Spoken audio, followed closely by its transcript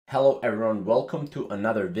Hello everyone, welcome to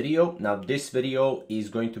another video. Now this video is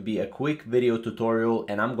going to be a quick video tutorial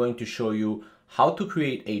and I'm going to show you how to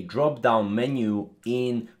create a drop-down menu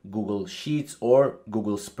in Google Sheets or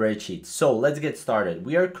Google Spreadsheets. So let's get started.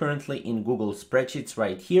 We are currently in Google Spreadsheets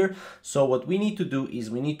right here. So what we need to do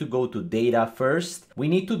is we need to go to data first. We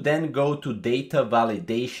need to then go to data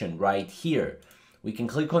validation right here. We can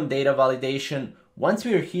click on data validation. Once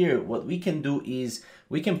we are here, what we can do is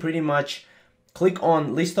we can pretty much click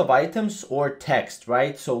on list of items or text,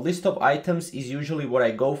 right? So list of items is usually what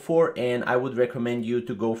I go for, and I would recommend you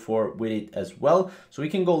to go for with it as well. So we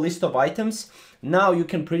can go list of items. Now you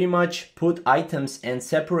can pretty much put items and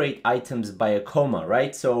separate items by a comma,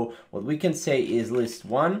 right? So what we can say is list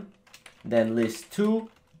 1, then list 2,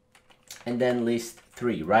 and then list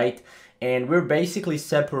 3, right? And we're basically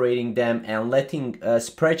separating them and letting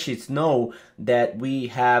spreadsheets know that we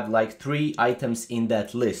have like 3 items in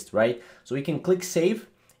that list, right? So we can click save,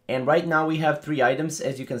 and right now we have 3 items.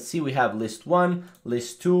 As you can see, we have list 1,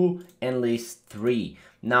 list 2, and list 3.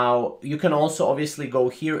 Now you can also obviously go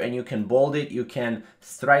here and you can bold it, you can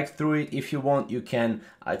strike through it if you want, you can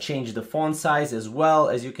change the font size as well,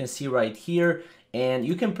 as you can see right here, and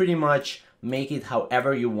you can pretty much make it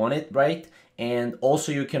however you want it, right? And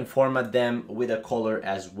also you can format them with a color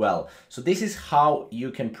as well. So this is how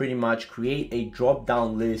you can pretty much create a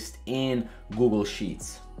drop-down list in Google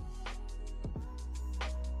Sheets.